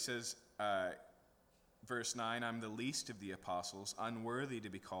 And so he says, verse 9, I'm the least of the apostles, unworthy to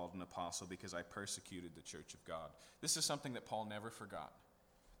be called an apostle because I persecuted the church of God. This is something that Paul never forgot.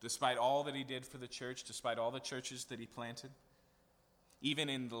 Despite all that he did for the church, despite all the churches that he planted, even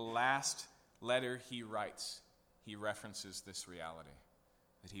in the last letter he writes, he references this reality,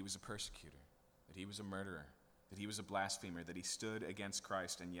 that he was a persecutor, that he was a murderer, that he was a blasphemer, that he stood against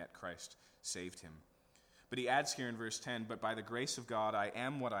Christ, and yet Christ saved him. But he adds here in verse 10, but by the grace of God I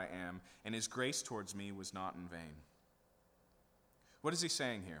am what I am, and his grace towards me was not in vain. What is he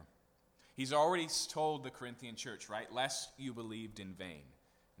saying here? He's already told the Corinthian church, right, lest you believed in vain.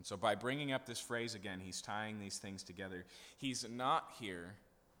 And so by bringing up this phrase again, he's tying these things together. He's not here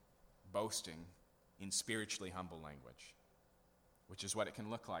boasting in spiritually humble language, which is what it can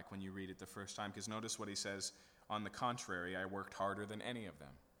look like when you read it the first time. Because notice what he says, on the contrary, I worked harder than any of them.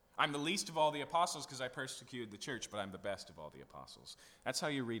 I'm the least of all the apostles because I persecuted the church, but I'm the best of all the apostles. That's how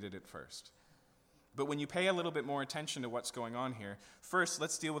you read it at first. But when you pay a little bit more attention to what's going on here, first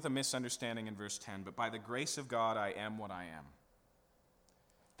let's deal with a misunderstanding in verse 10. But by the grace of God, I am what I am.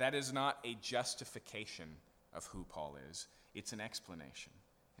 That is not a justification of who Paul is. It's an explanation.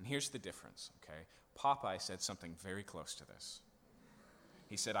 And here's the difference, okay? Popeye said something very close to this.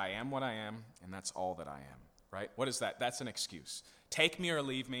 He said, I am what I am, and that's all that I am, right? What is that? That's an excuse. Take me or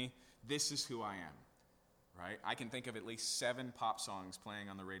leave me. This is who I am, right? I can think of at least 7 pop songs playing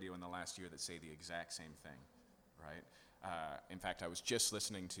on the radio in the last year that say the exact same thing, right? In fact, I was just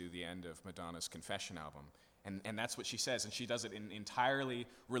listening to the end of Madonna's Confession album, and that's what she says, and she does it in entirely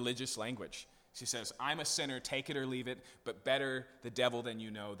religious language. She says, I'm a sinner, take it or leave it, but better the devil than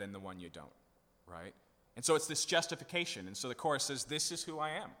you know than the one you don't, right? And so it's this justification. And so the chorus says, this is who I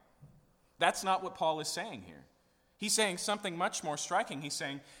am. That's not what Paul is saying here. He's saying something much more striking. He's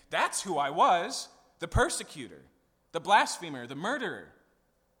saying, that's who I was, the persecutor, the blasphemer, the murderer.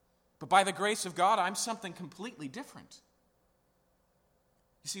 But by the grace of God, I'm something completely different.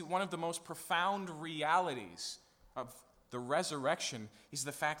 You see, one of the most profound realities of the resurrection is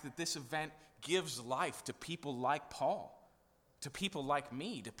the fact that this event gives life to people like Paul, to people like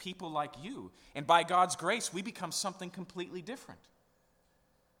me, to people like you. And by God's grace, we become something completely different.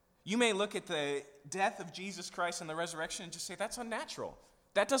 You may look at the death of Jesus Christ and the resurrection and just say, that's unnatural.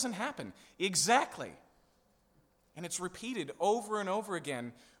 That doesn't happen. Exactly. And it's repeated over and over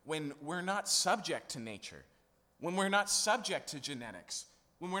again when we're not subject to nature, when we're not subject to genetics,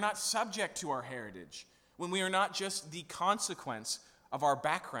 when we're not subject to our heritage, when we are not just the consequence of our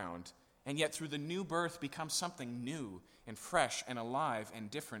background, and yet through the new birth become something new and fresh and alive and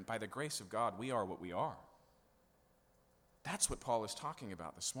different. By the grace of God, we are what we are. That's what Paul is talking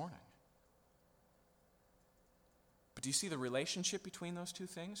about this morning. But do you see the relationship between those two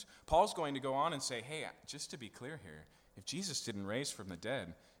things? Paul's going to go on and say, hey, just to be clear here, if Jesus didn't raise from the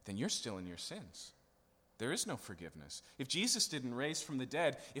dead, then you're still in your sins. There is no forgiveness. If Jesus didn't raise from the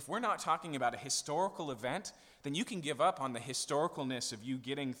dead, if we're not talking about a historical event, then you can give up on the historicalness of you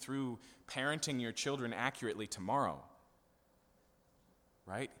getting through parenting your children accurately tomorrow.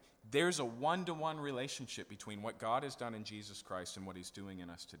 Right? There's a one-to-one relationship between what God has done in Jesus Christ and what he's doing in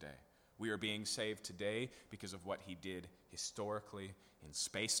us today. We are being saved today because of what he did historically in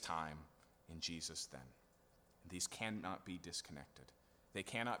space-time in Jesus then. These cannot be disconnected. They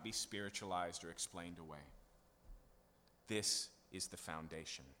cannot be spiritualized or explained away. This is the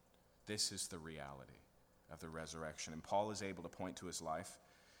foundation. This is the reality of the resurrection. And Paul is able to point to his life.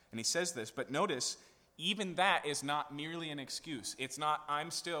 And he says this, but notice, even that is not merely an excuse. It's not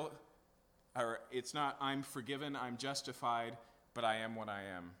I'm forgiven, I'm justified, but I am what I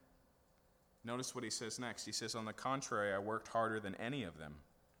am. Notice what he says next. He says, on the contrary, I worked harder than any of them.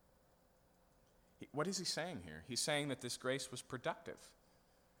 What is he saying here? He's saying that this grace was productive.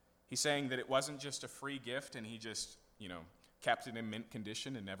 He's saying that it wasn't just a free gift and he just, kept it in mint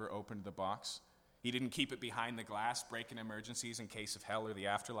condition and never opened the box. He didn't keep it behind the glass, breaking emergencies in case of hell or the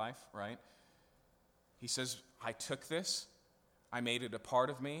afterlife, right? He says, I took this, I made it a part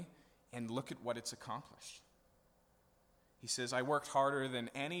of me, and look at what it's accomplished. He says, I worked harder than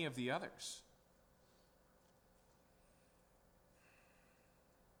any of the others.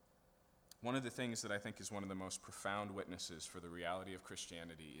 One of the things that I think is one of the most profound witnesses for the reality of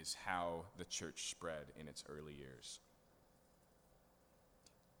Christianity is how the church spread in its early years.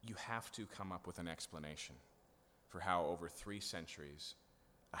 You have to come up with an explanation for how over 3 centuries,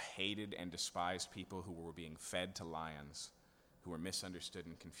 a hated and despised people who were being fed to lions, who were misunderstood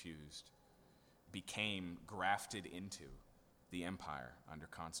and confused, became grafted into the empire under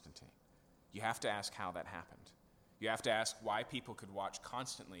Constantine. You have to ask how that happened. You have to ask why people could watch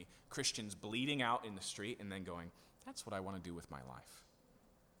constantly Christians bleeding out in the street and then going, that's what I want to do with my life.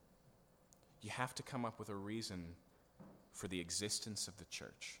 You have to come up with a reason for the existence of the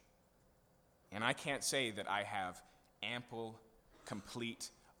church. And I can't say that I have ample, complete,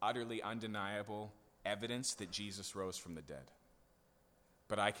 utterly undeniable evidence that Jesus rose from the dead.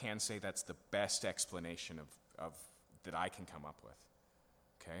 But I can say that's the best explanation of that I can come up with.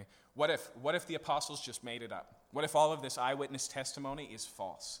 Okay? What if the apostles just made it up? What if all of this eyewitness testimony is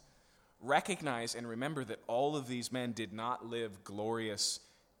false? Recognize and remember that all of these men did not live glorious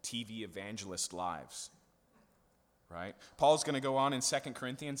TV evangelist lives. Right? Paul's going to go on in 2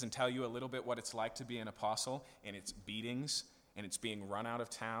 Corinthians and tell you a little bit what it's like to be an apostle, and its beatings, and it's being run out of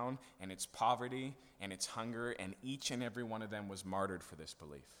town, and it's poverty, and it's hunger, and each and every one of them was martyred for this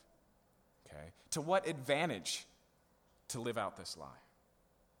belief. Okay? To what advantage to live out this lie?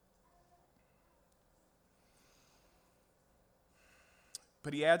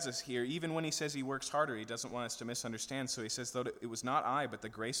 But he adds us here, even when he says he works harder, he doesn't want us to misunderstand. So he says, though it was not I, but the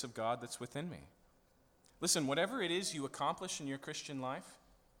grace of God that's within me. Listen, whatever it is you accomplish in your Christian life,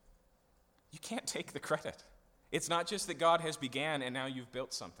 you can't take the credit. It's not just that God has began and now you've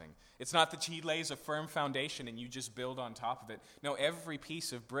built something. It's not that he lays a firm foundation and you just build on top of it. No, every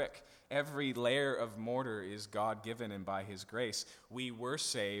piece of brick, every layer of mortar is God-given, and by his grace, we were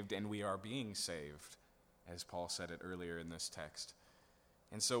saved and we are being saved, as Paul said it earlier in this text.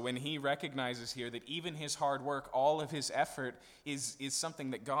 And so when he recognizes here that even his hard work, all of his effort is something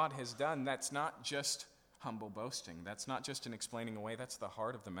that God has done, that's not just humble boasting. That's not just an explaining away. That's the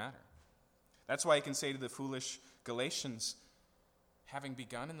heart of the matter. That's why he can say to the foolish Galatians, having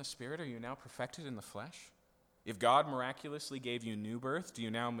begun in the Spirit, are you now perfected in the flesh? If God miraculously gave you new birth, do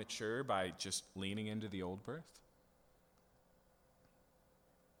you now mature by just leaning into the old birth?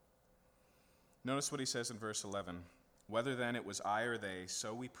 Notice what he says in verse 11. Whether then it was I or they,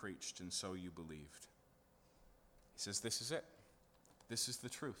 so we preached and so you believed. He says, this is it. This is the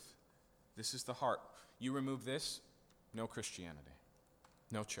truth. This is the heart. You remove this, no Christianity,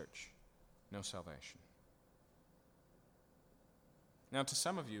 no church, no salvation. Now, to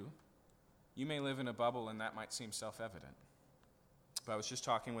some of you, you may live in a bubble and that might seem self-evident. But I was just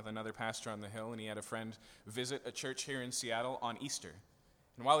talking with another pastor on the Hill, and he had a friend visit a church here in Seattle on Easter.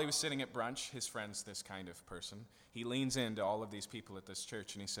 And while he was sitting at brunch, his friend's this kind of person, he leans into all of these people at this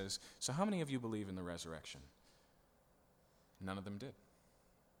church and he says, so how many of you believe in the resurrection? None of them did.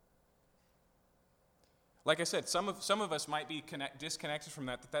 Like I said, some of us might be disconnected from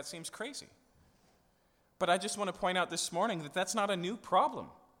that seems crazy. But I just want to point out this morning that that's not a new problem.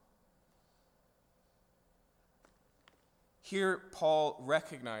 Here, Paul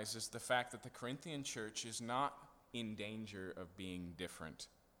recognizes the fact that the Corinthian church is not in danger of being different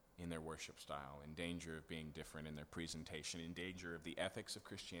in their worship style, in danger of being different in their presentation, in danger of the ethics of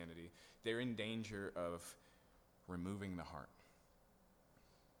Christianity. They're in danger of removing the heart.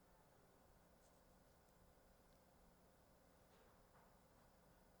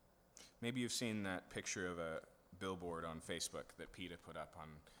 Maybe you've seen that picture of a billboard on Facebook that PETA put up on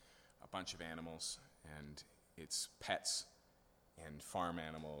a bunch of animals, and it's pets and farm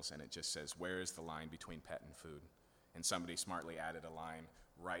animals, and it just says, where is the line between pet and food? And somebody smartly added a line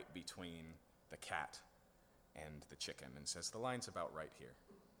right between the cat and the chicken and says, the line's about right here.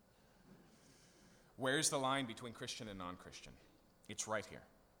 Where's the line between Christian and non-Christian? It's right here.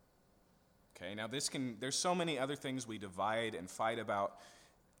 Okay, now there's so many other things we divide and fight about.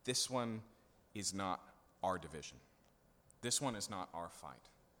 This one is not our division. This one is not our fight.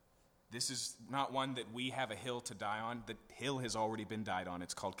 This is not one that we have a hill to die on. The hill has already been died on.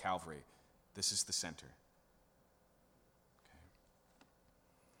 It's called Calvary. This is the center. Okay.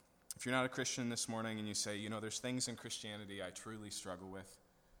 If you're not a Christian this morning and you say, there's things in Christianity I truly struggle with,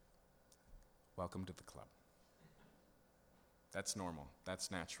 welcome to the club. That's normal.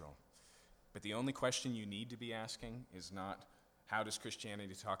 That's natural. But the only question you need to be asking is not, how does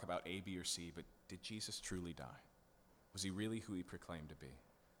Christianity talk about A, B, or C, but did Jesus truly die? Was he really who he proclaimed to be?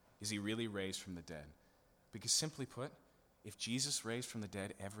 Is he really raised from the dead? Because simply put, if Jesus raised from the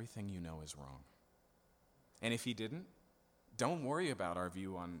dead, everything you know is wrong. And if he didn't, don't worry about our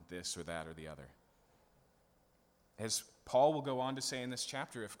view on this or that or the other. As Paul will go on to say in this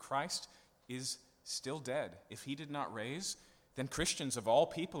chapter, if Christ is still dead, if he did not raise, then Christians of all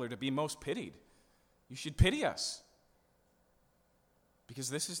people are to be most pitied. You should pity us. Because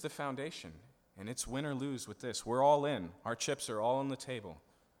this is the foundation, and it's win or lose with this. We're all in. Our chips are all on the table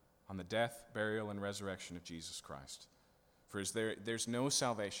on the death, burial, and resurrection of Jesus Christ. For there's no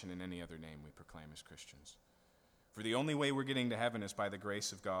salvation in any other name we proclaim as Christians. For the only way we're getting to heaven is by the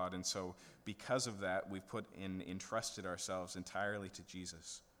grace of God, and so because of that, we've entrusted ourselves entirely to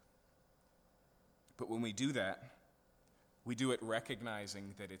Jesus. But when we do that, we do it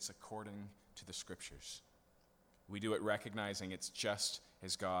recognizing that it's according to the Scriptures. We do it recognizing it's just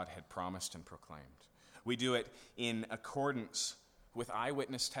as God had promised and proclaimed. We do it in accordance with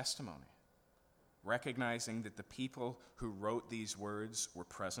eyewitness testimony, recognizing that the people who wrote these words were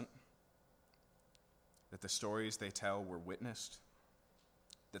present, that the stories they tell were witnessed,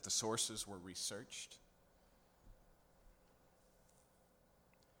 that the sources were researched.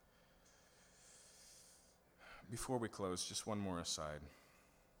 Before we close, just one more aside.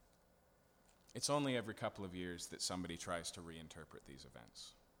 It's only every couple of years that somebody tries to reinterpret these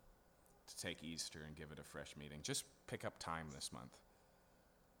events, to take Easter and give it a fresh meaning. Just pick up time this month.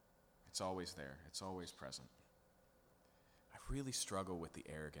 It's always there. It's always present. I really struggle with the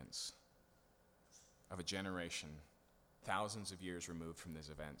arrogance of a generation thousands of years removed from these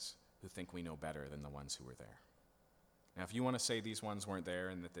events who think we know better than the ones who were there. Now, if you want to say these ones weren't there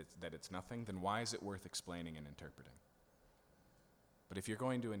and that it's nothing, then why is it worth explaining and interpreting? But if you're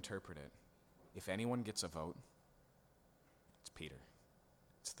going to interpret it, if anyone gets a vote, it's Peter.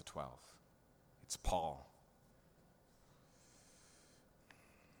 It's the 12. It's Paul.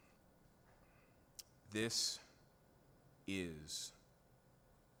 This is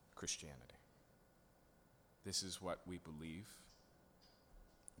Christianity. This is what we believe.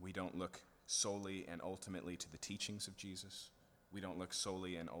 We don't look solely and ultimately to the teachings of Jesus. We don't look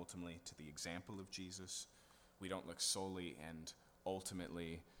solely and ultimately to the example of Jesus. We don't look solely and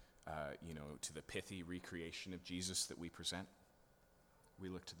ultimately to the pithy recreation of Jesus that we present. We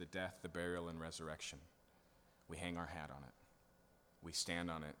look to the death, the burial, and resurrection. We hang our hat on it. We stand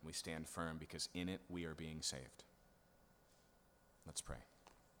on it. We stand firm because in it we are being saved. Let's pray.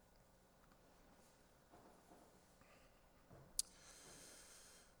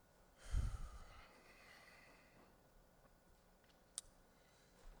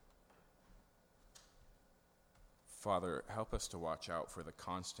 Father, help us to watch out for the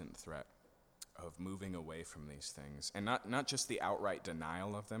constant threat of moving away from these things, and not just the outright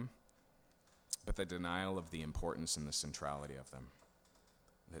denial of them, but the denial of the importance and the centrality of them.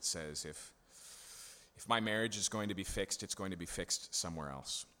 That says if my marriage is going to be fixed, it's going to be fixed somewhere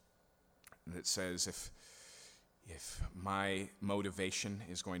else. That says if my motivation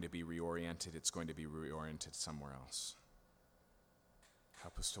is going to be reoriented, it's going to be reoriented somewhere else.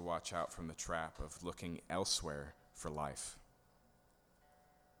 Help us to watch out from the trap of looking elsewhere for life.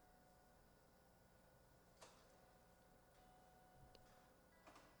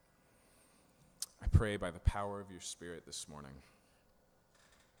 I pray by the power of your Spirit this morning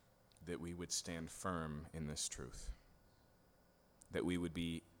that we would stand firm in this truth, that we would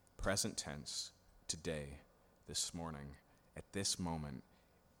be present tense today, this morning, at this moment,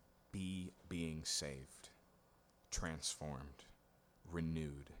 being saved, transformed,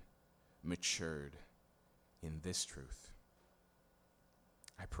 renewed, matured in this truth.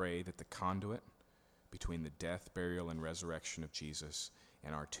 I pray that the conduit between the death, burial, and resurrection of Jesus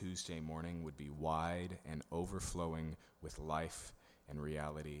and our Tuesday morning would be wide and overflowing with life and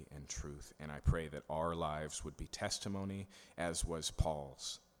reality and truth. And I pray that our lives would be testimony, as was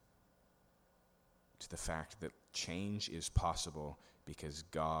Paul's, to the fact that change is possible because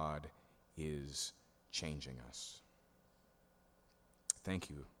God is changing us. Thank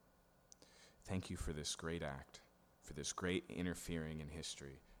you. Thank you for this great act, for this great interfering in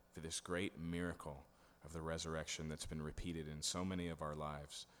history, for this great miracle of the resurrection that's been repeated in so many of our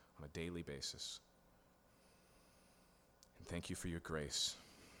lives on a daily basis. And thank you for your grace.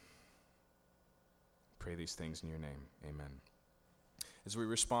 Pray these things in your name. Amen. As we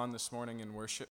respond this morning in worship,